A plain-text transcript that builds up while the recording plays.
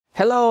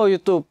Hello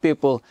YouTube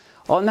people!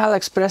 On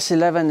AliExpress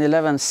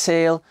 11/11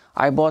 sale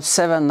I bought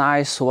 7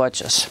 nice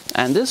watches,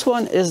 and this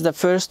one is the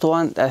first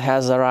one that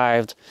has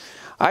arrived.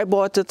 I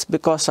bought it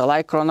because I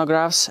like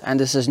chronographs,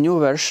 and this is new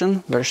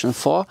version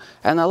 4,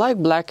 and I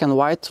like black and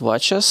white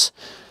watches.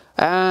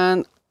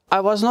 And I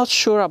was not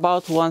sure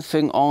about one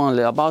thing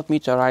only, about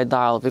meteorite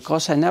dial,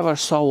 because I never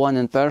saw one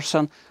in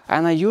person,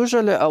 and I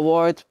usually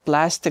avoid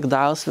plastic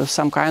dials with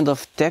some kind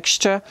of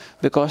texture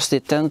because they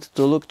tend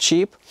to look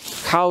cheap.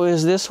 How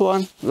is this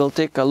one? We'll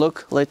take a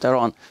look later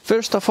on.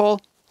 First of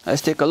all,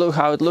 let's take a look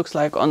how it looks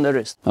like on the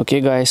wrist.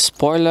 Okay guys,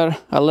 spoiler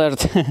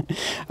alert.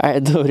 I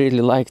do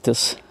really like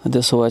this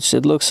watch.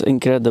 It looks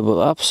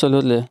incredible,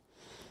 absolutely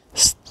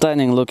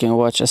stunning looking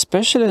watch,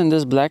 especially in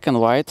this black and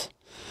white.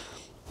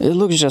 It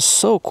looks just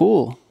so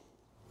cool.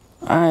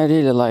 I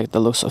really like the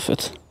looks of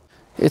it.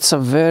 It's a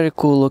very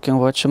cool looking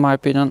watch in my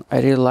opinion. I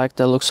really like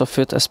the looks of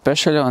it,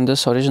 especially on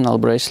this original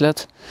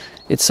bracelet.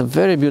 It's a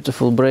very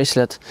beautiful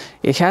bracelet.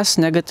 It has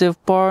negative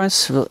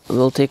points,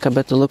 we'll take a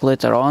better look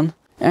later on.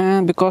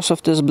 And because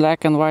of this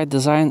black and white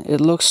design,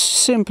 it looks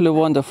simply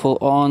wonderful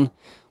on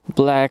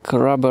black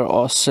rubber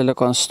or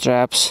silicone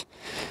straps.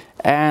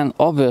 And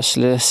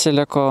obviously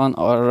silicone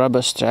or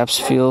rubber straps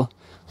feel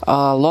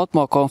a lot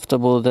more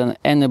comfortable than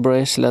any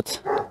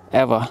bracelet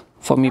ever.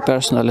 For me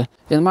personally,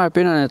 in my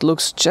opinion, it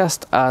looks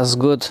just as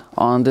good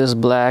on this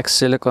black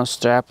silicone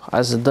strap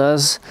as it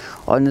does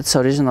on its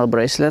original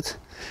bracelet,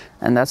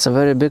 and that's a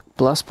very big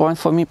plus point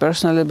for me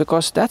personally,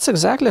 because that's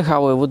exactly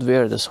how I would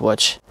wear this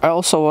watch. I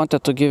also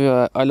wanted to give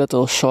you a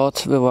little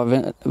shot with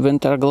a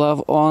winter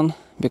glove on,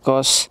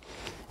 because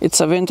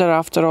it's a winter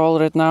after all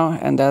right now,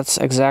 and that's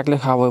exactly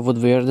how I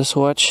would wear this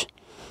watch,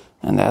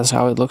 and that's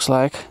how it looks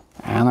like,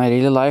 and I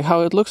really like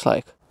how it looks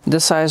like. The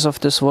size of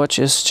this watch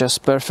is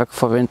just perfect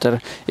for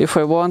winter. If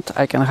I want,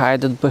 I can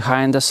hide it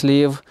behind the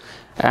sleeve,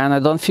 and I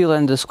don't feel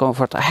any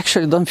discomfort. I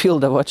actually don't feel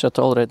the watch at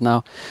all right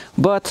now.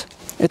 But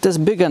it is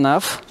big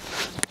enough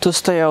to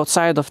stay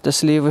outside of the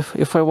sleeve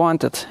if I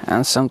want it,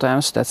 and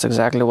sometimes that's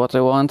exactly what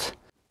I want.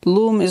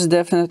 Lume is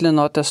definitely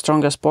not the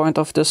strongest point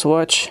of this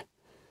watch,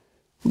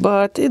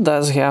 but it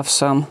does have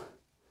some.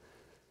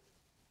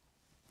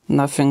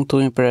 Nothing too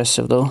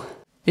impressive though.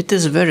 It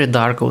is very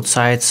dark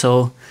outside,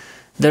 so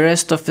the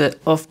rest of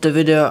the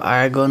video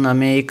I'm gonna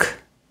make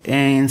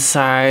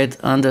inside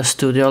under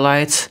studio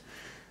lights.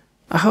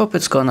 I hope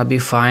it's gonna be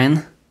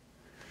fine.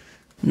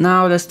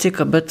 Now let's take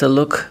a better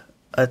look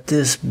at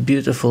this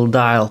beautiful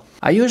dial.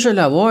 I usually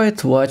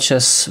avoid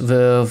watches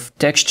with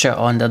texture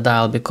on the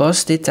dial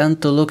because they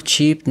tend to look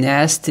cheap,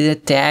 nasty,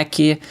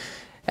 tacky,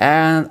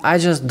 and I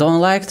just don't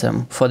like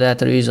them for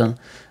that reason.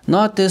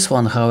 Not this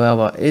one,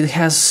 however. It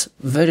has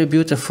very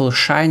beautiful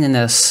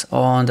shininess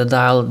on the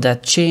dial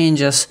that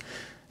changes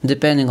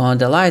depending on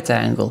the light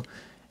angle,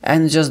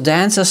 and it just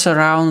dances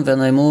around when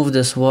I move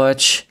this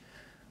watch,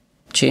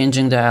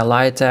 changing the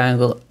light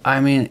angle. I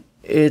mean,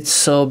 it's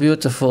so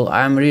beautiful.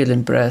 I'm really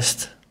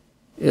impressed.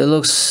 It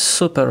looks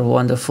super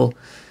wonderful.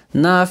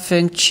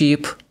 Nothing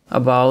cheap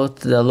about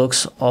the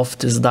looks of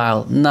this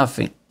dial.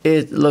 Nothing.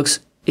 It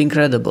looks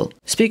incredible.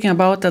 Speaking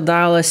about the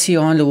dial, I see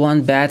only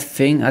one bad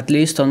thing, at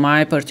least on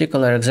my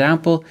particular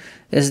example,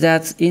 is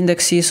that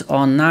indexes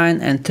on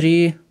 9 and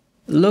 3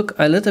 look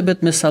a little bit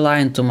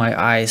misaligned to my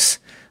eyes.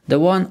 The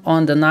one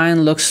on the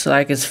 9 looks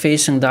like it's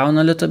facing down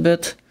a little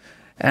bit,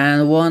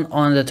 and one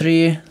on the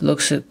 3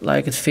 looks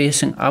like it's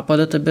facing up a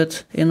little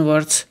bit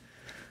inwards.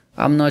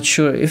 I'm not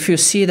sure. If you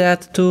see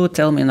that too,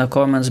 tell me in the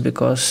comments,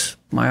 because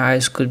my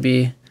eyes could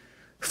be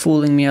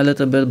fooling me a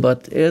little bit,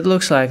 but it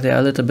looks like they're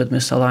a little bit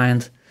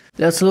misaligned.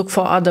 Let's look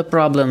for other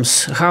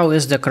problems. How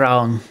is the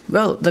crown?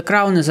 Well, the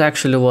crown is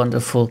actually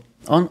wonderful.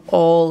 On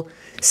all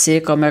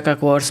Seiko Mecha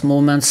Quartz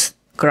movements,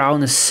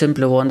 crown is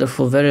simply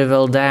wonderful, very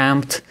well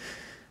damped.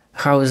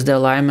 How is the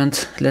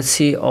alignment? Let's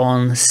see,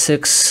 on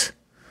 6.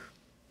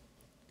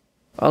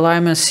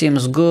 Alignment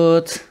seems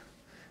good.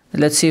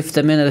 Let's see if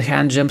the minute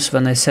hand jumps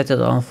when I set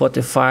it on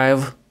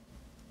 45.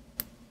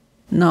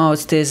 No, it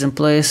stays in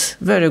place.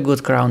 Very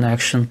good crown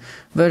action.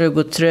 Very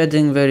good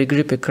threading, very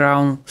grippy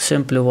crown.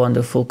 Simply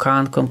wonderful,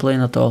 can't complain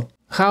at all.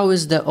 How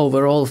is the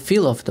overall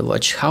feel of the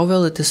watch? How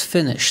well it is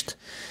finished?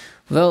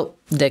 Well,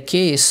 the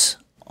case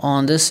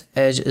on this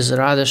edge is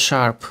rather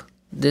sharp.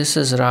 This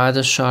is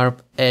rather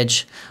sharp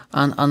edge,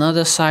 and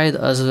another side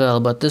as well,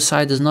 but this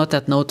side is not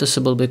that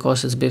noticeable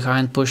because it's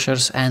behind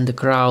pushers and the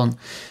crown.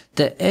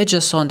 The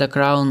edges on the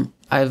crown,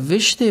 I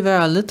wish they were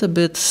a little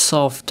bit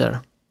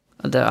softer,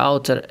 the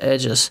outer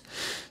edges.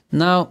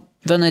 Now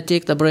when I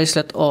take the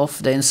bracelet off,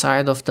 the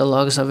inside of the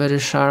lugs are very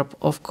sharp,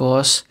 of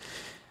course.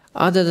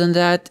 Other than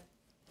that,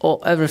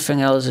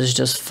 everything else is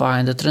just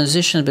fine. The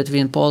transition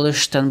between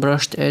polished and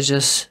brushed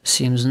edges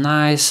seems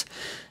nice.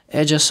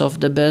 Edges of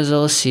the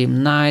bezel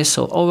seem nice,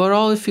 so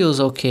overall it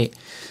feels okay.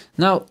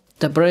 Now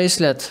the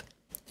bracelet,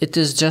 it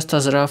is just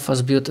as rough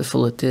as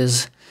beautiful it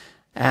is,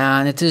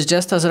 and it is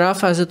just as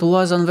rough as it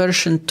was on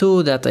version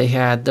 2 that I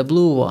had, the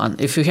blue one.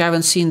 If you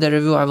haven't seen the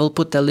review, I will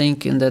put the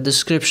link in the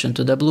description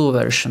to the blue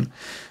version.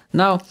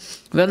 Now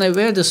when I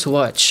wear this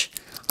watch,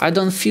 I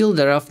don't feel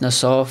the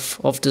roughness of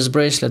this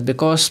bracelet,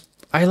 because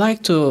I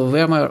like to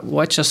wear my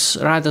watches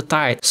rather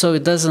tight, so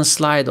it doesn't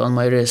slide on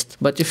my wrist.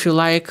 But if you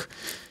like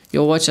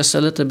your watches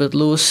a little bit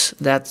loose,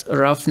 that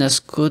roughness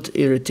could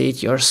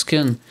irritate your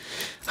skin.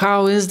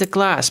 How is the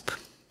clasp?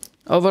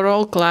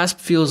 Overall, clasp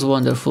feels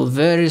wonderful,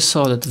 very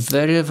solid,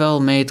 very well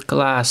made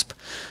clasp,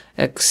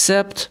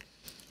 except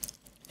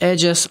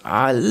edges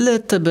are a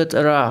little bit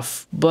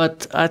rough,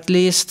 but at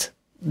least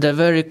the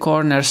very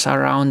corners are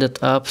rounded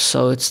up,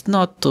 so it's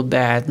not too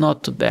bad,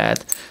 not too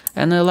bad.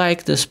 And I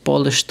like this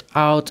polished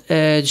out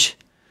edge,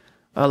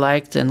 I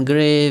like the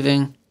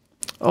engraving.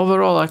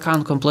 Overall, I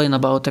can't complain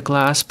about the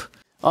clasp.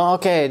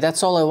 Okay,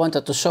 that's all I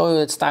wanted to show you.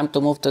 It's time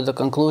to move to the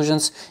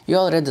conclusions. You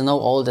already know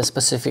all the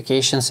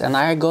specifications, and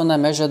I'm gonna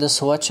measure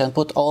this watch and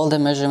put all the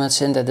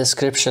measurements in the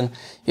description.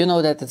 You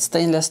know that it's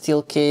stainless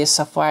steel case,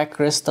 sapphire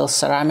crystal,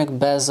 ceramic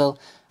bezel,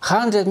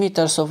 100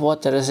 meters of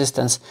water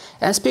resistance.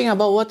 And speaking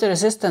about water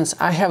resistance,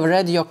 I have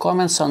read your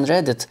comments on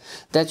Reddit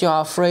that you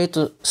are afraid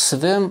to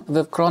swim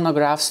with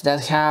chronographs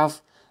that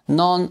have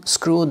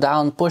non-screw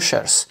down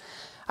pushers.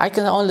 I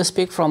can only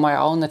speak from my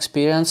own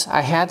experience.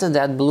 I had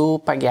that blue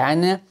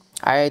Pagani.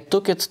 I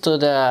took it to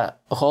the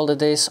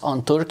holidays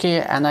on Turkey,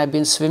 and I've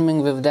been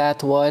swimming with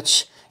that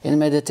watch in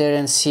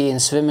Mediterranean Sea, in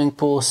swimming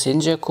pools, in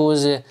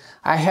jacuzzi.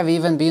 I have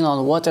even been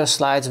on water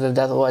slides with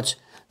that watch.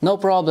 No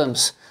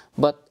problems,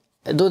 but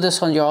do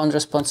this on your own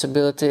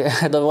responsibility.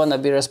 I don't want to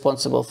be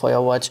responsible for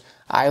your watch.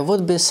 I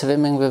would be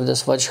swimming with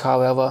this watch,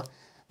 however,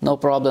 no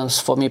problems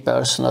for me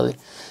personally.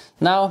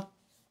 Now,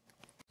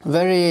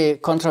 very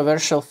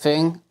controversial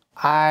thing.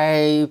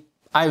 I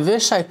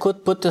wish I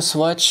could put this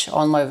watch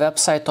on my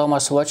website,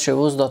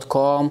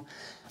 thomaswatchreviews.com,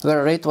 where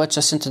I rate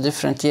watches into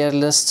different tier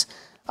lists.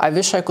 I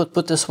wish I could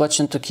put this watch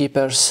into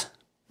keepers,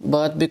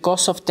 but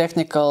because of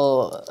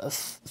technical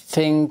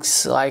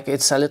things, like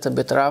it's a little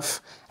bit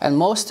rough, and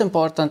most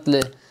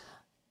importantly,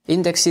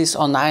 indexes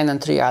on 9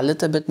 and 3 are a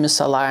little bit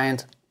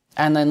misaligned,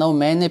 and I know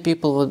many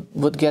people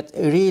would get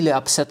really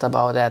upset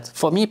about that.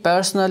 For me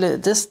personally,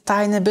 this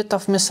tiny bit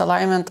of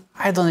misalignment,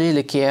 I don't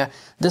really care.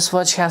 This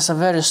watch has a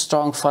very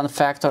strong fun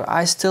factor.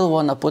 I still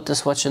want to put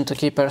this watch into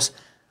keepers,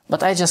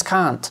 but I just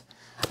can't.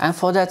 And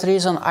for that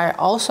reason, I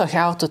also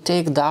have to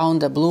take down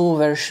the blue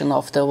version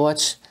of the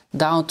watch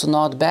down to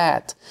not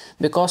bad,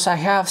 because I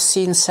have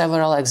seen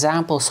several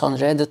examples on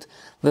Reddit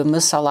with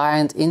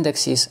misaligned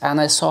indexes, and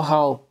I saw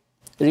how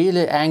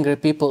really angry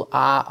people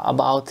are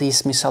about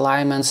these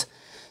misalignments.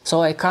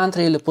 So I can't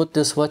really put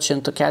this watch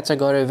into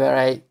category where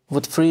I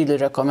would freely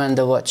recommend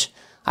the watch.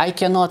 I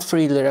cannot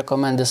freely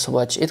recommend this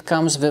watch. It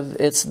comes with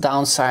its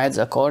downsides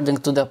according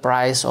to the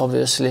price,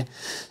 obviously.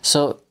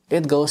 So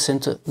it goes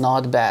into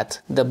not bad.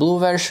 The blue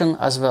version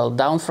as well,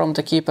 down from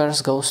the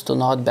keepers, goes to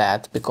not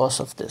bad because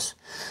of this.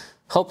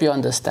 Hope you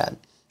understand.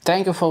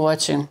 Thank you for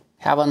watching.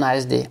 Have a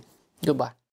nice day. Goodbye.